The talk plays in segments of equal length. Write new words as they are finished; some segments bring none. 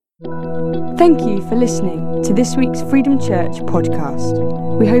Thank you for listening to this week's Freedom Church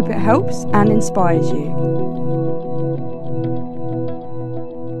podcast. We hope it helps and inspires you.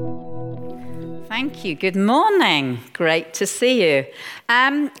 Thank you. Good morning. Great to see you.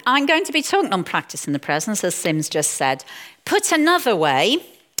 I'm going to be talking on practicing the presence, as Sim's just said. Put another way,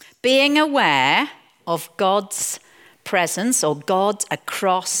 being aware of God's presence or God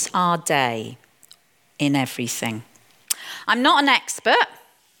across our day in everything. I'm not an expert,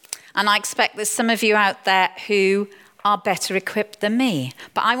 and I expect there's some of you out there who are better equipped than me.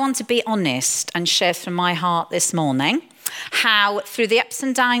 But I want to be honest and share from my heart this morning how through the ups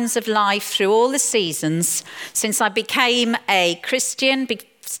and downs of life, through all the seasons, since I became a Christian,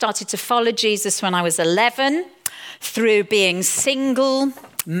 started to follow Jesus when I was 11, through being single,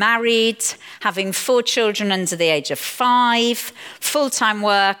 married, having 4 children under the age of 5, full-time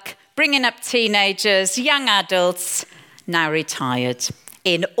work, bringing up teenagers, young adults, now retired.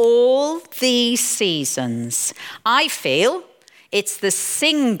 In all these seasons, I feel it's the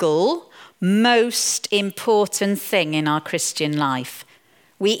single most important thing in our Christian life.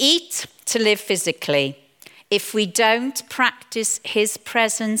 We eat to live physically. If we don't practice his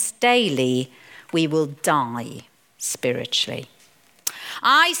presence daily, we will die spiritually.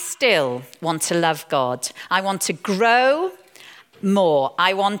 I still want to love God. I want to grow more.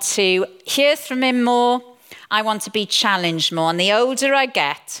 I want to hear from him more. I want to be challenged more. And the older I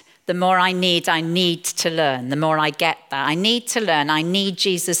get, the more I need to learn. The more I get that. I need to learn. I need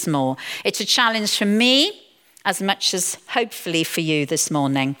Jesus more. It's a challenge for me as much as hopefully for you this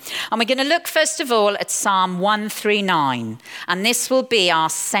morning. And we're going to look first of all at Psalm 139. And this will be our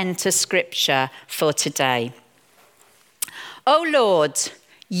center scripture for today. O Lord,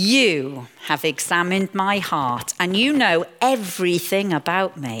 you have examined my heart and you know everything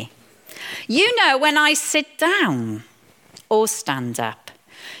about me. You know when I sit down or stand up.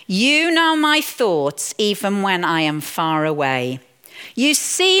 You know my thoughts even when I am far away. You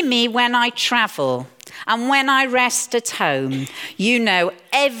see me when I travel and when I rest at home. You know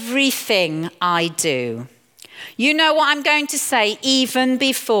everything I do. You know what I'm going to say even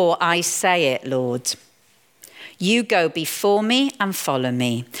before I say it, Lord. You go before me and follow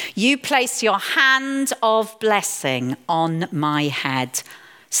me. You place your hand of blessing on my head.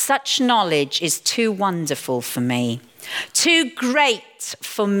 Such knowledge is too wonderful for me, too great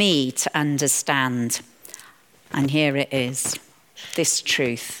for me to understand. And here it is, this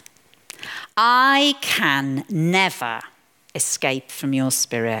truth. I can never escape from your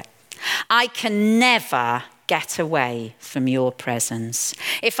spirit. I can never get away from your presence.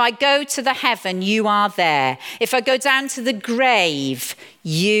 If I go to the heaven, you are there. If I go down to the grave,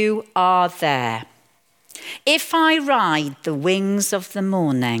 you are there. If I ride the wings of the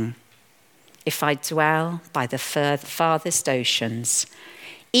morning, if I dwell by the farthest oceans,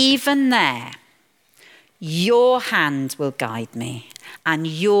 even there, your hand will guide me and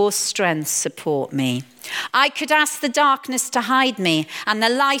your strength support me. I could ask the darkness to hide me and the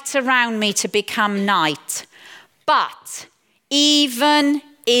light around me to become night. But even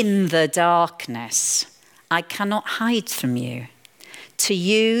in the darkness, I cannot hide from you. To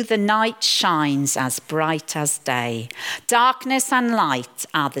you, the night shines as bright as day. Darkness and light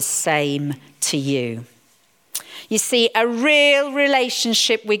are the same to you. You see, a real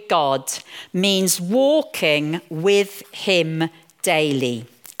relationship with God means walking with him daily,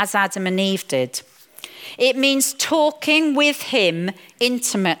 as Adam and Eve did. It means talking with him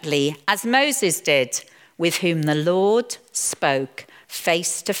intimately, as Moses did, with whom the Lord spoke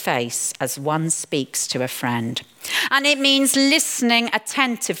face to face as one speaks to a friend. And it means listening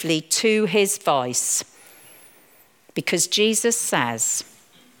attentively to his voice. Because Jesus says,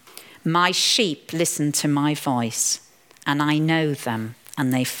 my sheep listen to my voice, and I know them,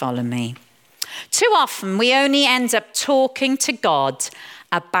 and they follow me. Too often we only end up talking to God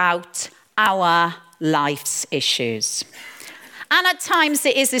about our life's issues. And at times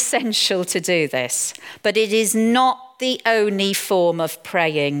it is essential to do this, but it is not the only form of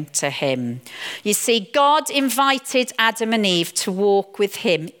praying to him. You see, God invited Adam and Eve to walk with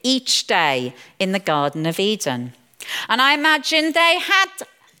him each day in the Garden of Eden. And I imagine they had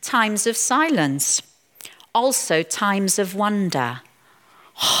times of silence, also times of wonder.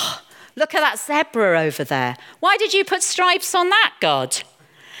 Oh, look at that zebra over there. Why did you put stripes on that, God?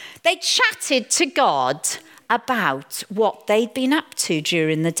 They chatted to God about what they'd been up to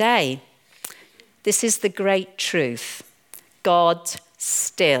during the day. This is the great truth. God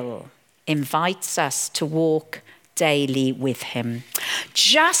still invites us to walk daily with him,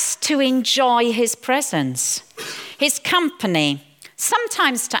 just to enjoy his presence, his company,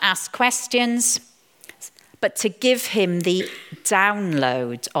 sometimes to ask questions, but to give him the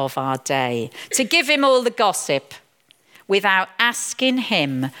download of our day, to give him all the gossip without asking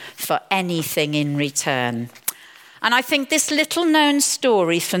him for anything in return. And I think this little known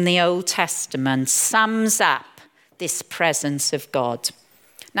story from the Old Testament sums up this presence of God.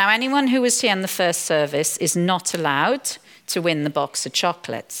 Now, anyone who was here in the first service is not allowed to win the box of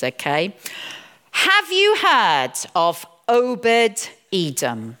chocolates, okay? Have you heard of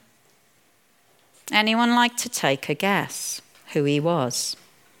Obed-Edom? Anyone like to take a guess who he was?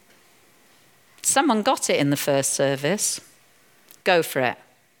 Someone got it in the first service. Go for it.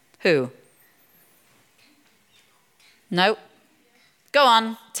 Who? No. Go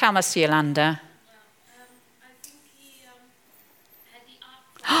on, tell us, Yolanda. I think he had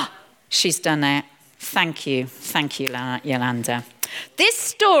the ark. She's done it. Thank you, Yolanda. This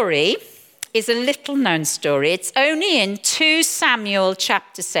story is a little known story. It's only in 2 Samuel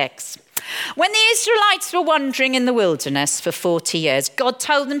chapter 6. When the Israelites were wandering in the wilderness for 40 years, God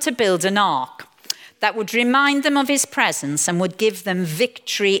told them to build an ark that would remind them of his presence and would give them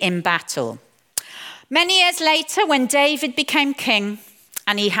victory in battle. Many years later, when David became king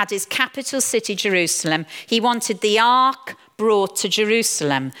and he had his capital city, Jerusalem, he wanted the ark brought to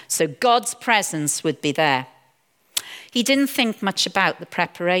Jerusalem so God's presence would be there. He didn't think much about the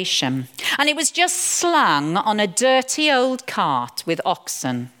preparation, and it was just slung on a dirty old cart with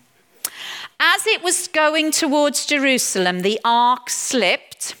oxen. As it was going towards Jerusalem, the ark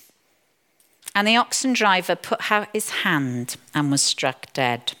slipped, and the oxen driver put out his hand and was struck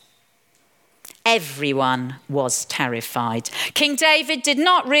dead. Everyone was terrified. King David did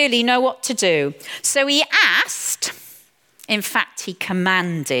not really know what to do, so he asked, in fact, he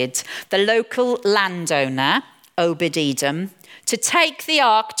commanded the local landowner, Obed-Edom, to take the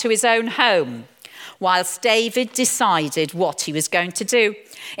ark to his own home, whilst David decided what he was going to do.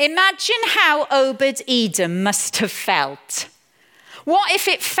 Imagine how Obed-Edom must have felt. What if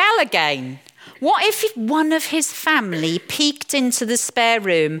it fell again? What if one of his family peeked into the spare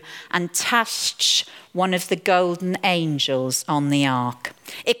room and touched one of the golden angels on the ark?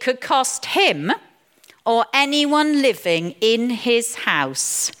 It could cost him or anyone living in his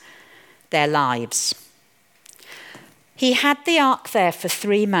house their lives. He had the ark there for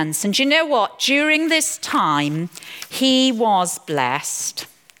 3 months. And you know what? During this time, he was blessed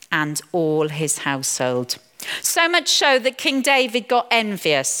and all his household. So much so that King David got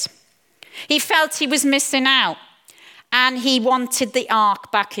envious. He felt he was missing out and he wanted the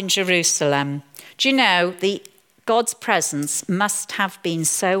ark back in Jerusalem. Do you know, God's presence must have been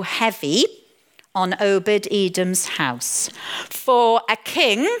so heavy on Obed-Edom's house. For a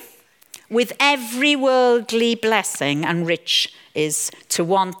king with every worldly blessing and rich is to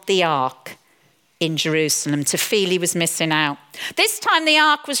want the ark in Jerusalem, to feel he was missing out. This time the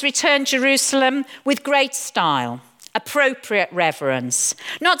ark was returned to Jerusalem with great style, appropriate reverence,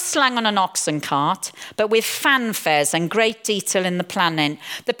 not slung on an oxen cart, but with fanfares and great detail in the planning.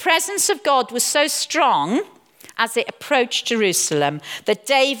 The presence of God was so strong as it approached Jerusalem that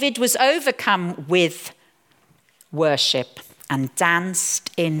David was overcome with worship and danced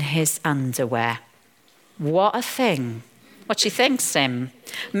in his underwear. What a thing. What do you think, Sim?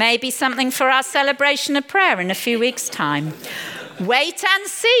 Maybe something for our celebration of prayer in a few weeks' time. Wait and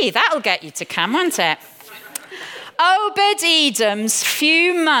see. That'll get you to come, won't it? Obed-Edom's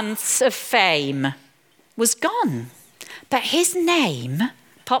few months of fame was gone, but his name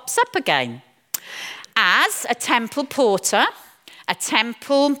pops up again as a temple porter, a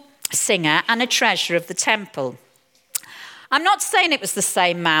temple singer, and a treasurer of the temple. I'm not saying it was the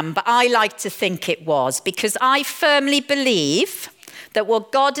same man, but I like to think it was, because I firmly believe that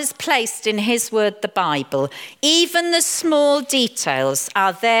what God has placed in his word, the Bible, even the small details,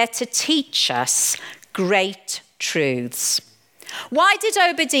 are there to teach us great truths. Why did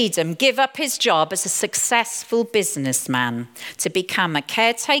Obed-Edom give up his job as a successful businessman to become a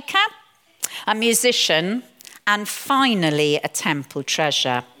caretaker, a musician, and finally a temple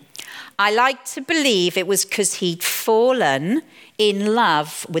treasurer? I like to believe it was because he'd fallen in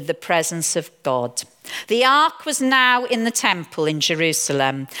love with the presence of God. The ark was now in the temple in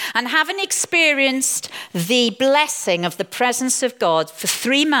Jerusalem, and having experienced the blessing of the presence of God for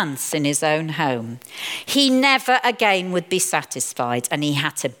 3 months in his own home, he never again would be satisfied, and he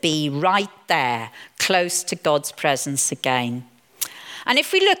had to be right there, close to God's presence again. And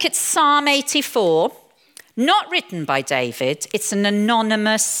if we look at Psalm 84, not written by David, it's an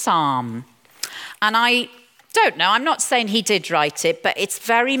anonymous psalm. And I don't know, I'm not saying he did write it, but it's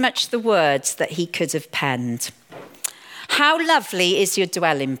very much the words that he could have penned. How lovely is your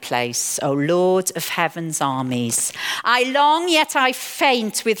dwelling place, O Lord of heaven's armies. I long, yet I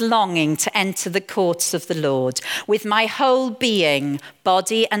faint with longing to enter the courts of the Lord. With my whole being,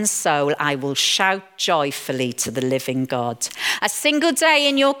 body and soul, I will shout joyfully to the living God. A single day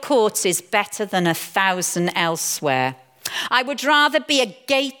in your courts is better than 1,000 elsewhere. I would rather be a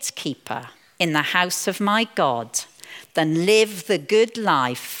gatekeeper in the house of my God than live the good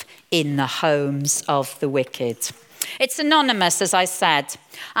life in the homes of the wicked. It's anonymous, as I said,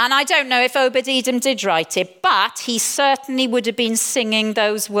 and I don't know if Obed-Edom did write it, but he certainly would have been singing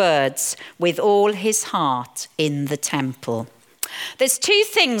those words with all his heart in the temple. There's two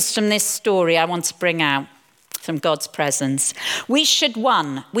things from this story I want to bring out from God's presence. We should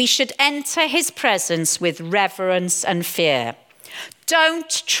enter his presence with reverence and fear. Don't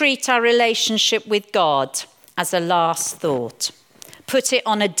treat our relationship with God as a last thought. Put it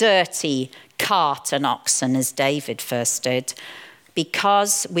on a dirty cart and oxen, as David first did,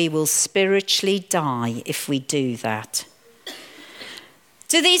 because we will spiritually die if we do that.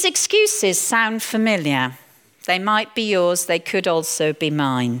 Do these excuses sound familiar? They might be yours, they could also be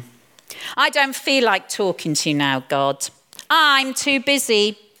mine. I don't feel like talking to you now, God. I'm too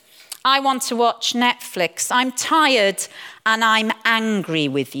busy. I want to watch Netflix. I'm tired and I'm angry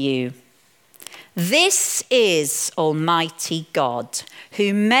with you. This is Almighty God,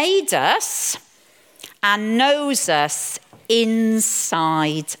 who made us and knows us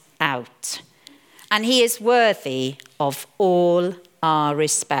inside out. And he is worthy of all our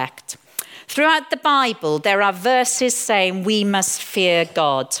respect. Throughout the Bible, there are verses saying we must fear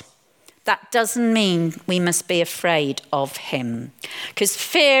God. That doesn't mean we must be afraid of him, because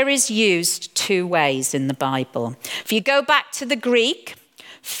fear is used two ways in the Bible. If you go back to the Greek,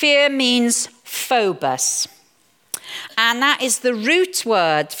 fear means phobos, and that is the root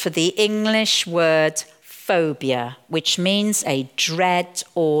word for the English word phobia, which means a dread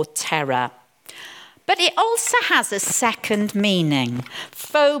or terror. But it also has a second meaning.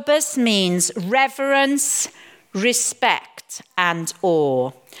 Phobos means reverence, respect, and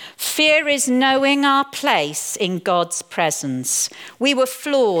awe. Fear is knowing our place in God's presence. We were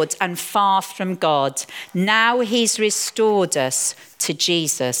flawed and far from God. Now he's restored us to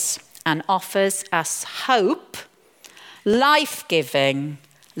Jesus and offers us hope, life-giving,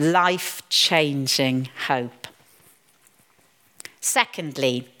 life-changing hope.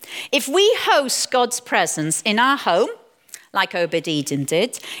 Secondly, if we host God's presence in our home, like Obed-Edom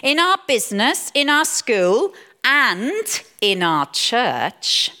did, in our business, in our school, and in our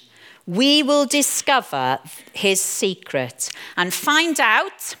church, we will discover his secret and find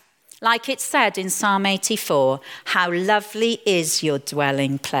out, like it said in Psalm 84, how lovely is your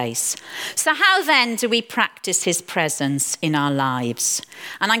dwelling place. So how then do we practice his presence in our lives?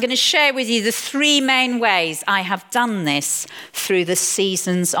 And I'm going to share with you the three main ways I have done this through the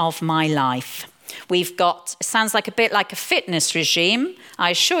seasons of my life. We've got, sounds like a bit like a fitness regime. I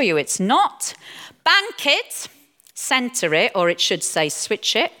assure you it's not. Bank it, center it, or it should say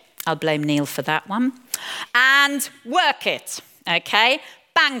switch it. I'll blame Neil for that one. And work it, okay?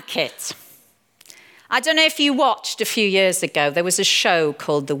 Bank it. I don't know if you watched a few years ago, there was a show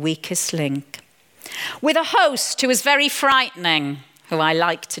called The Weakest Link with a host who was very frightening, who I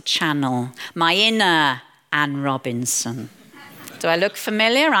like to channel, my inner Anne Robinson. Do I look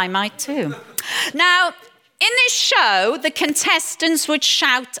familiar? I might too. Now, in this show, the contestants would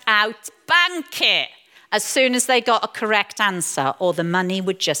shout out, bank it, as soon as they got a correct answer, or the money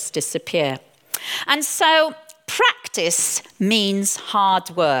would just disappear. And so practice means hard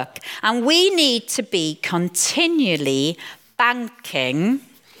work, and we need to be continually banking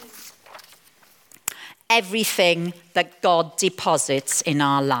everything that God deposits in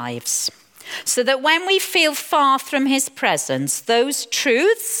our lives, so that when we feel far from his presence, those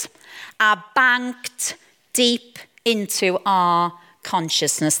truths are banked deep into our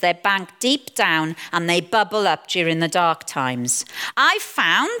consciousness. They're banked deep down and they bubble up during the dark times. I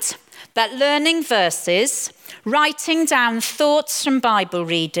found that learning verses, writing down thoughts from Bible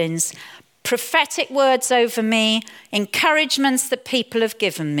readings, prophetic words over me, encouragements that people have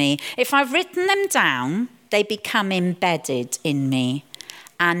given me, if I've written them down, they become embedded in me.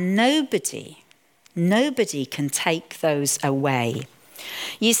 And nobody can take those away.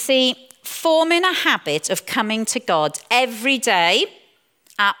 You see, forming a habit of coming to God every day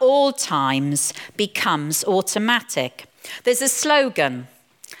at all times becomes automatic. There's a slogan,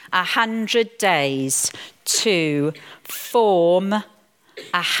 100 days to form a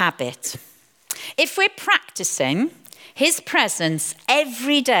habit. If we're practicing his presence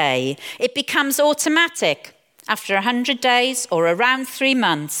every day, it becomes automatic. After 100 days or around 3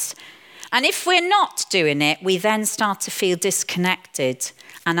 months, And if we're not doing it, we then start to feel disconnected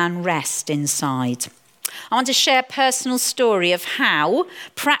and unrest inside. I want to share a personal story of how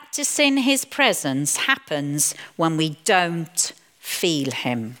practicing his presence happens when we don't feel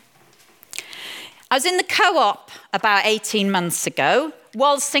him. I was in the Co-op about 18 months ago,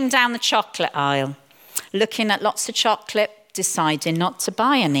 waltzing down the chocolate aisle, looking at lots of chocolate, deciding not to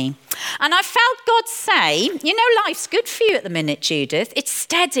buy any. And I felt God say, you know, life's good for you at the minute, Judith. It's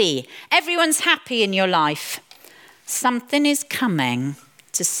steady. Everyone's happy in your life. Something is coming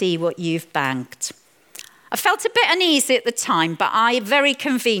to see what you've banked. I felt a bit uneasy at the time, but I very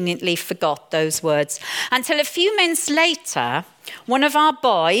conveniently forgot those words until a few minutes later, one of our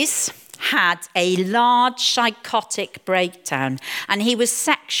boys had a large psychotic breakdown and he was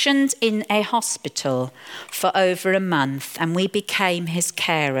sectioned in a hospital for over a month and we became his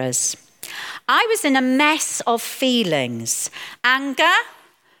carers. I was in a mess of feelings: anger,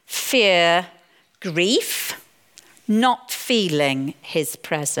 fear, grief, not feeling his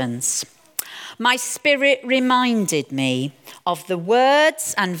presence. My spirit reminded me of the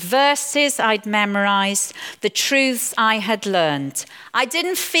words and verses I'd memorized, the truths I had learned. I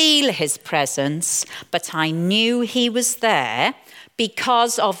didn't feel his presence, but I knew he was there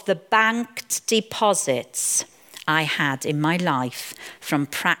because of the banked deposits I had in my life from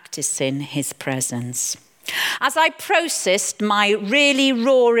practicing his presence. As I processed my really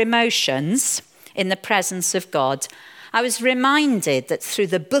raw emotions in the presence of God, I was reminded that through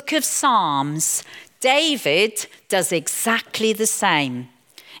the book of Psalms, David does exactly the same.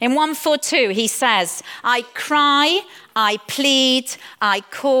 In 142, he says, I cry, I plead, I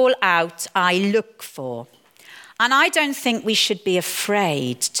call out, I look for. And I don't think we should be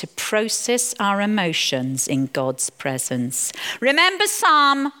afraid to process our emotions in God's presence. Remember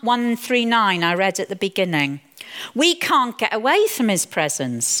Psalm 139 I read at the beginning? We can't get away from his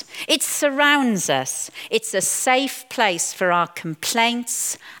presence. It surrounds us. It's a safe place for our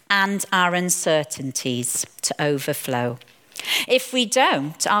complaints and our uncertainties to overflow. If we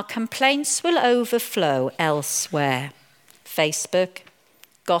don't, our complaints will overflow elsewhere. Facebook,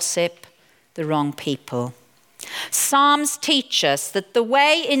 gossip, the wrong people. Psalms teach us that the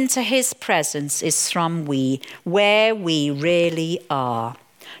way into his presence is from where we really are,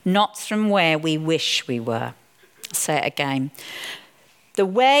 not from where we wish we were. I'll say it again. The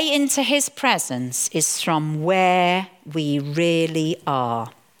way into his presence is from where we really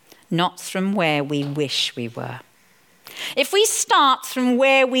are, not from where we wish we were. If we start from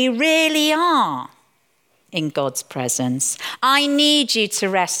where we really are in God's presence, I need you to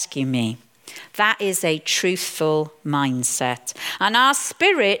rescue me. That is a truthful mindset. And our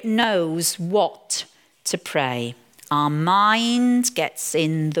spirit knows what to pray. Our mind gets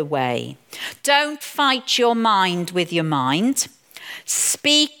in the way. Don't fight your mind with your mind.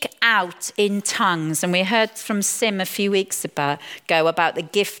 Speak out in tongues. And we heard from Sim a few weeks ago about the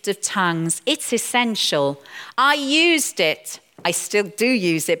gift of tongues. It's essential. I used it. I still do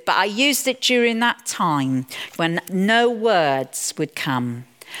use it, but I used it during that time when no words would come.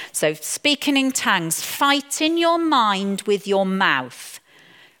 So speaking in tongues, fighting your mind with your mouth,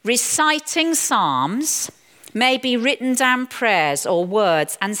 reciting psalms, maybe written down prayers or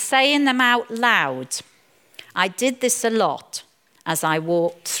words and saying them out loud. I did this a lot as I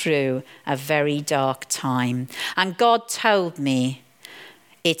walked through a very dark time. And God told me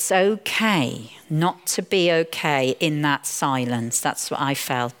it's okay not to be okay in that silence. That's what I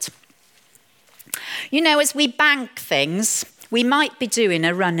felt. You know, as we bank things, we might be doing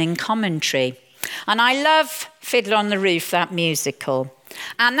a running commentary. And I love Fiddler on the Roof, that musical.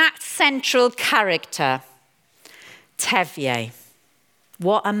 And that central character, Tevye,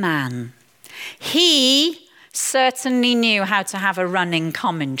 what a man. He certainly knew how to have a running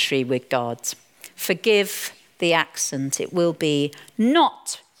commentary with God. Forgive the accent. It will be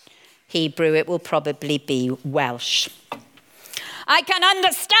not Hebrew. It will probably be Welsh. I can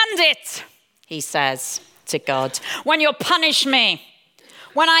understand it, he says to God, when you punish me,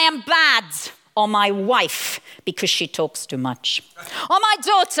 when I am bad, or my wife because she talks too much, or my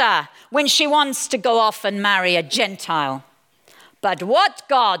daughter when she wants to go off and marry a Gentile. But what,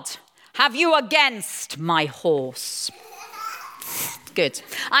 God, have you against my horse? Good.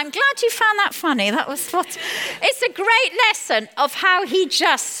 I'm glad you found that funny. That was what. It's a great lesson of how he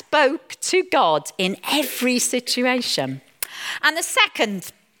just spoke to God in every situation. And the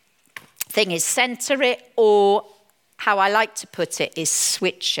second thing is center it, or how I like to put it is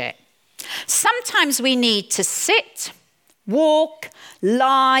switch it. Sometimes we need to sit, walk,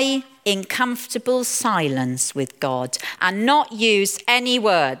 lie in comfortable silence with God and not use any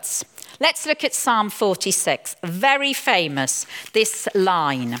words. Let's look at Psalm 46, very famous, this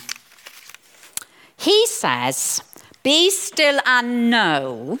line. He says, "Be still and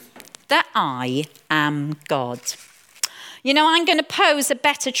know that I am God." You know, I'm going to pose a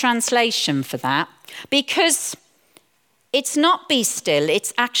better translation for that, because it's not be still,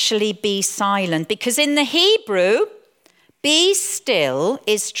 it's actually be silent. Because in the Hebrew, be still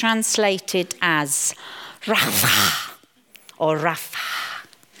is translated as Rapha or Rapha,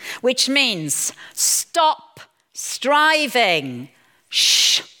 which means stop striving,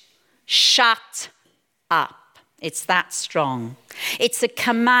 shut up. It's that strong. It's a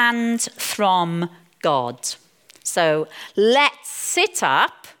command from God. So let's sit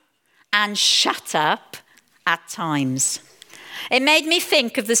up and shut up at times. It made me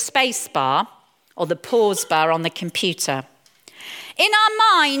think of the space bar or the pause bar on the computer. In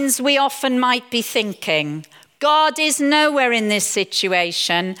our minds, we often might be thinking, God is nowhere in this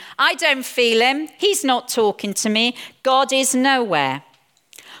situation. I don't feel him. He's not talking to me. God is nowhere.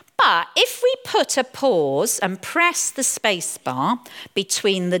 But if we put a pause and press the space bar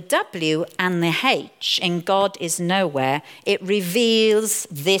between the W and the H in God is nowhere, it reveals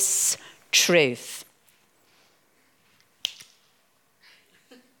this truth.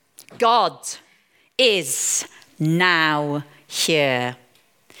 God is now here.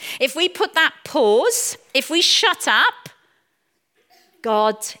 If we put that pause, if we shut up,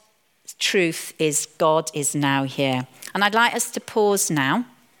 God's truth is God is now here. And I'd like us to pause now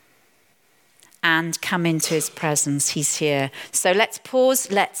and come into his presence. He's here. So let's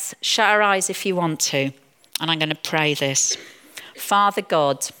pause. Let's shut our eyes if you want to. And I'm going to pray this. Father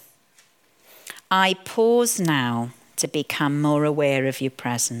God, I pause now to become more aware of your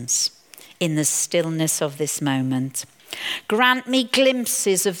presence in the stillness of this moment. Grant me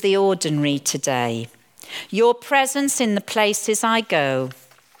glimpses of the ordinary today, your presence in the places I go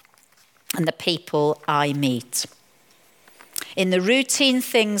and the people I meet. In the routine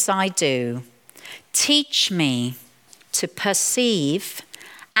things I do, teach me to perceive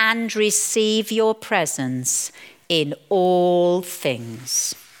and receive your presence in all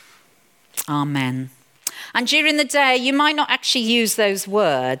things. Amen. And during the day, you might not actually use those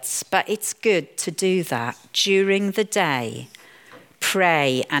words, but it's good to do that. During the day,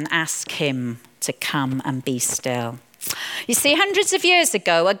 pray and ask him to come and be still. You see, hundreds of years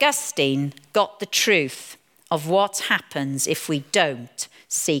ago, Augustine got the truth of what happens if we don't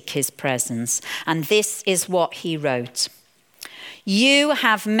seek his presence. And this is what he wrote. You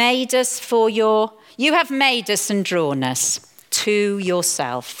have made us and drawn us to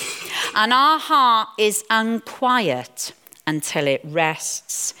yourself. And our heart is unquiet until it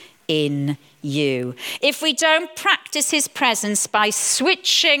rests in you. If we don't practice his presence by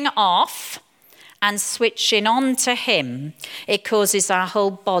switching off and switching on to him, it causes our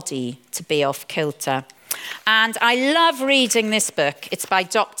whole body to be off kilter. And I love reading this book. It's by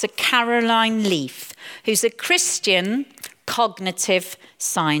Dr. Caroline Leaf, who's a Christian cognitive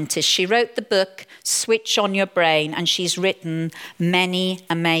scientist. She wrote the book, Switch on Your Brain, and she's written many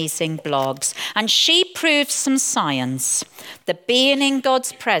amazing blogs. And she proves some science that being in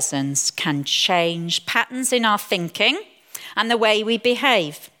God's presence can change patterns in our thinking and the way we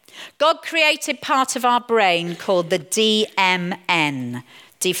behave. God created part of our brain called the DMN,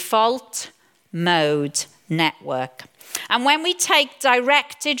 Default Mode Network. And when we take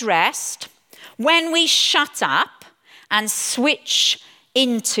directed rest, when we shut up and switch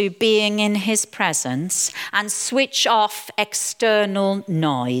into being in his presence and switch off external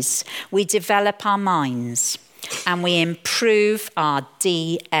noise, we develop our minds and we improve our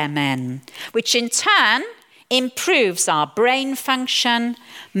DMN, which in turn improves our brain function,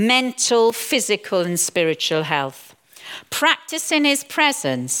 mental, physical, and spiritual health. Practicing his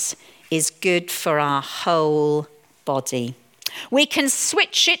presence is good for our whole body. We can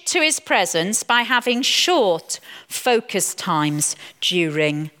switch it to his presence by having short focus times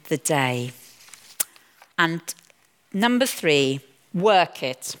during the day. And number 3, work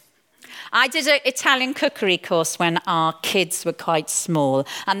it. I did an Italian cookery course when our kids were quite small,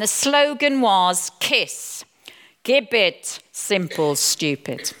 and the slogan was KISS, keep it simple,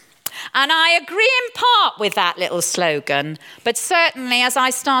 stupid. And I agree in part with that little slogan, but certainly as I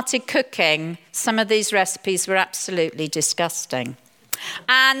started cooking, some of these recipes were absolutely disgusting.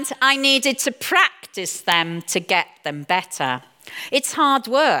 And I needed to practice them to get them better. It's hard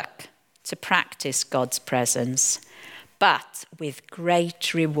work to practice God's presence, but with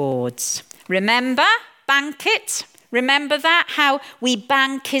great rewards. Remember, bank it. Remember that, how we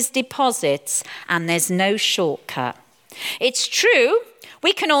bank his deposits and there's no shortcut. It's true.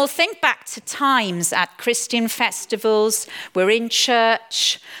 We can all think back to times at Christian festivals, we're in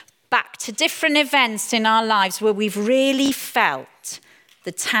church, back to different events in our lives where we've really felt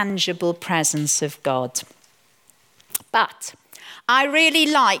the tangible presence of God. But I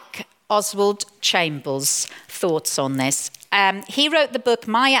really like Oswald Chambers' thoughts on this. He wrote the book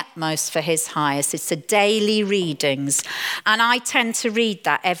My Utmost for His Highest. It's a daily readings, and I tend to read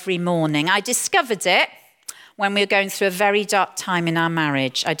that every morning. I discovered it when we were going through a very dark time in our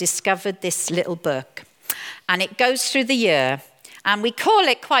marriage. I discovered this little book, and it goes through the year, and we call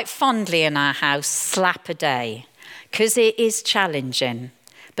it quite fondly in our house, Slap a Day, because it is challenging,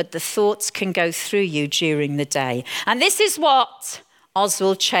 but the thoughts can go through you during the day. And this is what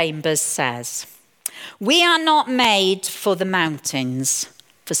Oswald Chambers says. We are not made for the mountains,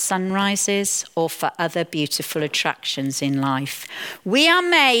 for sunrises, or for other beautiful attractions in life. We are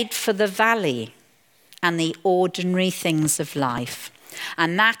made for the valley and the ordinary things of life.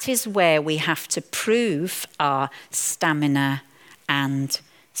 And that is where we have to prove our stamina and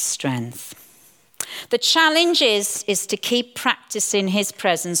strength. The challenge is to keep practicing his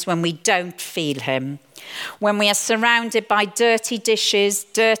presence when we don't feel him, when we are surrounded by dirty dishes,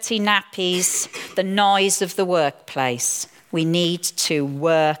 dirty nappies, the noise of the workplace. We need to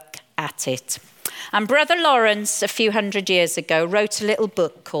work at it. And Brother Lawrence, a few hundred years ago, wrote a little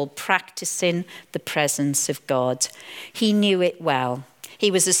book called Practicing the Presence of God. He knew it well.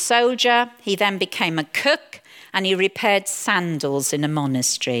 He was a soldier. He then became a cook, and he repaired sandals in a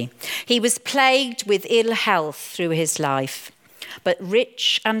monastery. He was plagued with ill health through his life, but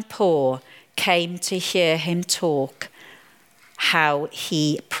rich and poor came to hear him talk how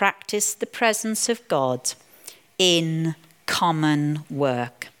he practiced the presence of God in common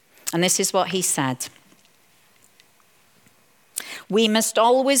work. And this is what he said. We must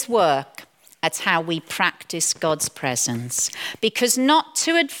always work at how we practice God's presence, because not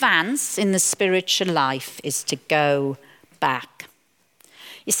to advance in the spiritual life is to go back.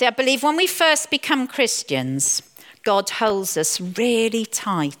 You see, I believe when we first become Christians, God holds us really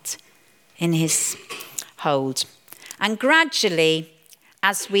tight in his hold. And gradually,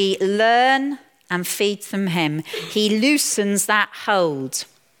 as we learn and feed from him, he loosens that hold.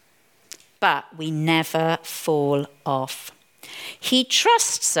 But we never fall off. He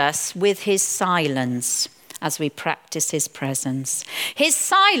trusts us with his silence as we practice his presence. His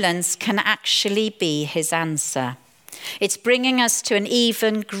silence can actually be his answer. It's bringing us to an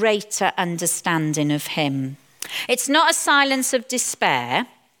even greater understanding of him. It's not a silence of despair,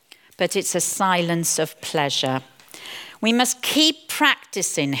 but it's a silence of pleasure. We must keep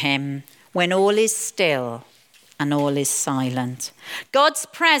practicing him when all is still and all is silent. God's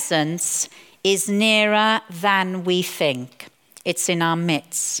presence is nearer than we think. It's in our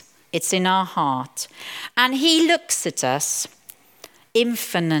midst. It's in our heart. And he looks at us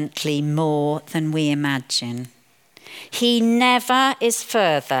infinitely more than we imagine. He never is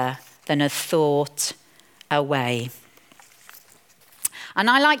further than a thought away. And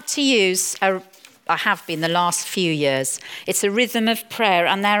I like to use, I have been the last few years, it's a rhythm of prayer,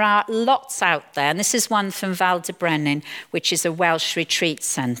 and there are lots out there. And this is one from Val de Brennan, which is a Welsh retreat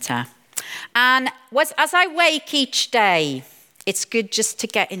centre. And as I wake each day, it's good just to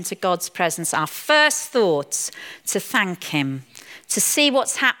get into God's presence. Our first thoughts, to thank him, to see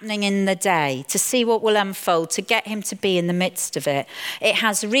what's happening in the day, to see what will unfold, to get him to be in the midst of it. It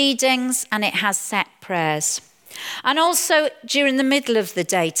has readings and it has set prayers. And also during the middle of the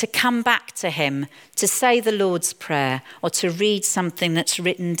day, to come back to him, to say the Lord's Prayer, or to read something that's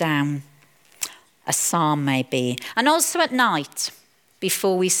written down, a psalm maybe. And also at night,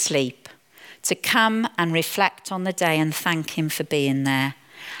 before we sleep, to come and reflect on the day and thank him for being there.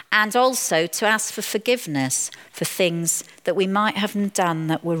 And also to ask for forgiveness for things that we might have done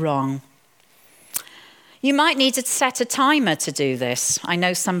that were wrong. You might need to set a timer to do this. I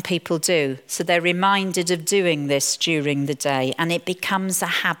know some people do. So they're reminded of doing this during the day, and it becomes a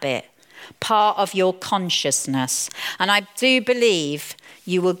habit, part of your consciousness. And I do believe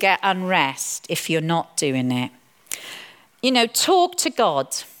you will get unrest if you're not doing it. You know, talk to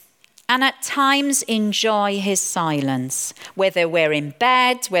God. And at times enjoy his silence, whether we're in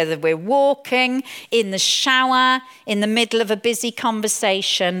bed, whether we're walking, in the shower, in the middle of a busy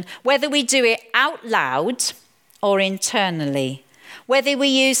conversation, whether we do it out loud or internally, whether we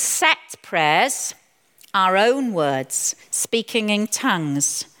use set prayers, our own words, speaking in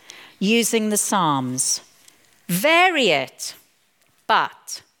tongues, using the Psalms. Vary it,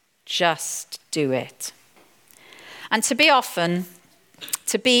 but just do it. And to be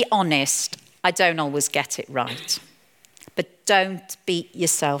honest, I don't always get it right. But don't beat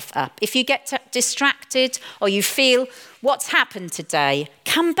yourself up. If you get distracted or you feel what's happened today,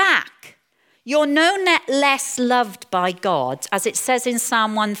 come back. You're no less loved by God. As it says in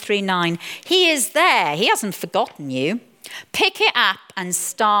Psalm 139, he is there. He hasn't forgotten you. Pick it up and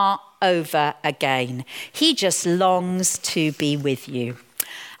start over again. He just longs to be with you.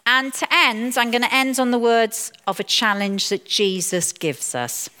 And to end, I'm going to end on the words of a challenge that Jesus gives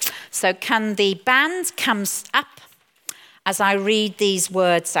us. So can the band come up as I read these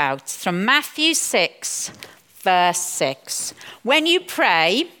words out from Matthew 6, verse 6. When you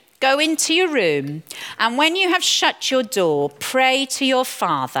pray, go into your room, and when you have shut your door, pray to your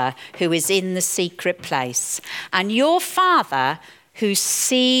Father who is in the secret place. And your Father who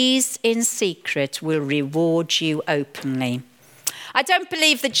sees in secret will reward you openly. I don't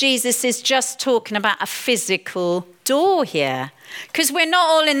believe that Jesus is just talking about a physical door here, because we're not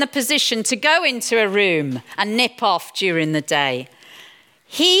all in the position to go into a room and nip off during the day.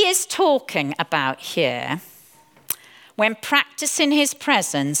 He is talking about here, when practicing his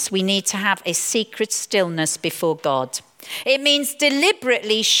presence, we need to have a secret stillness before God. It means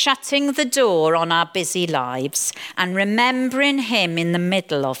deliberately shutting the door on our busy lives and remembering him in the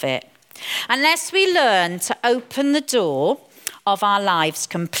middle of it. Unless we learn to open the door of our lives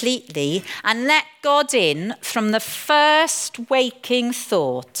completely and let God in from the first waking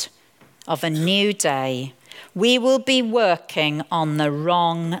thought of a new day, we will be working on the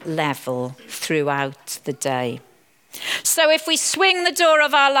wrong level throughout the day. So if we swing the door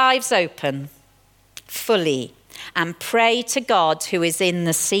of our lives open fully and pray to God who is in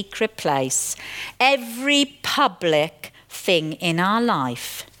the secret place, every public thing in our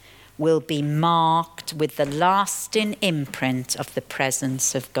life will be marked with the lasting imprint of the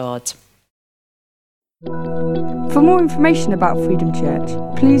presence of God. For more information about Freedom Church,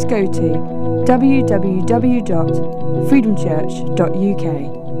 please go to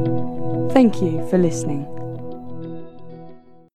www.freedomchurch.uk. Thank you for listening.